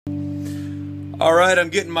Alright, I'm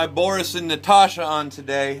getting my Boris and Natasha on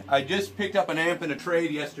today. I just picked up an amp in a trade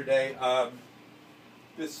yesterday.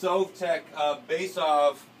 This Sovtek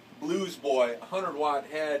Bassov Blues Boy, 100 watt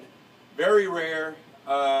head. Very rare.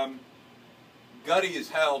 Gutty as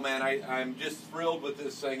hell, man. I'm just thrilled with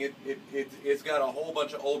this thing. It's got a whole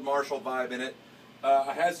bunch of old Marshall vibe in it.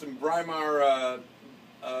 I had some Brimar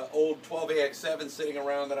old 12AX7 sitting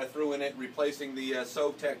around that I threw in it, replacing the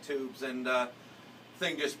Sovtek tubes, and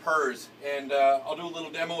thing just purrs. And I'll do a little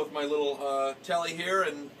demo with my little telly here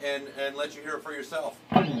and let you hear it for yourself.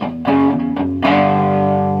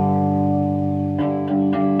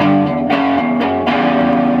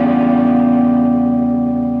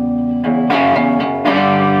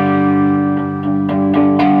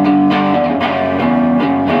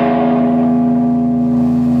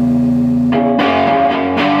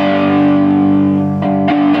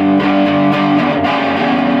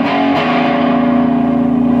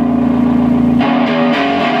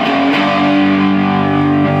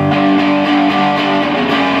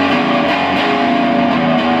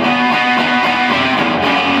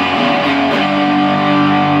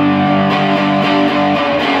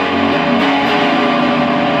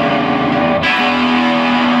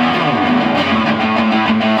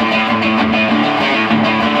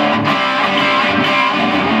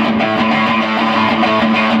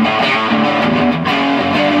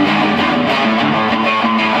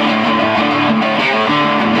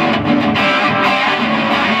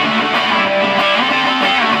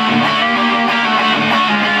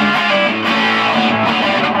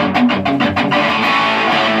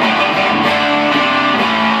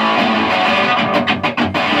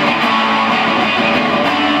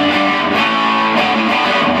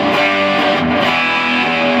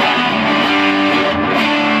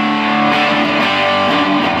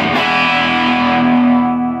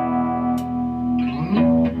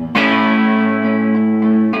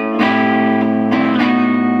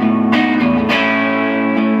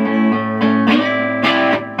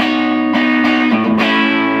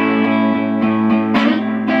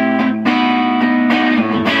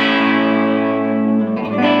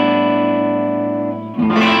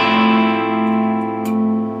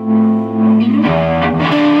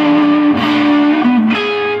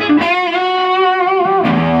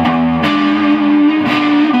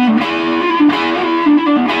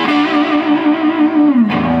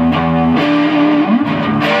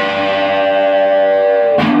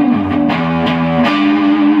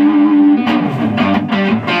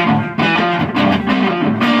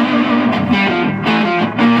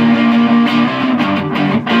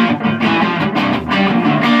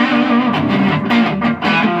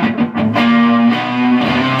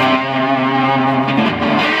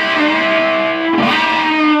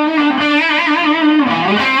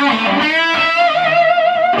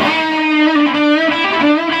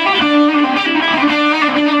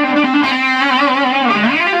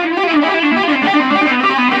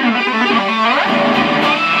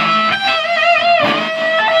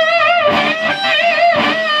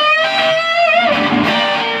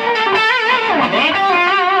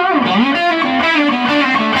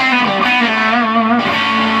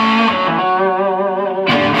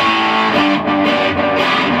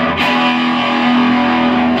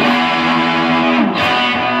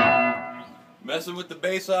 Messing with the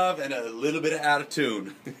Bassov and a little bit of out of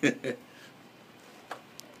tune.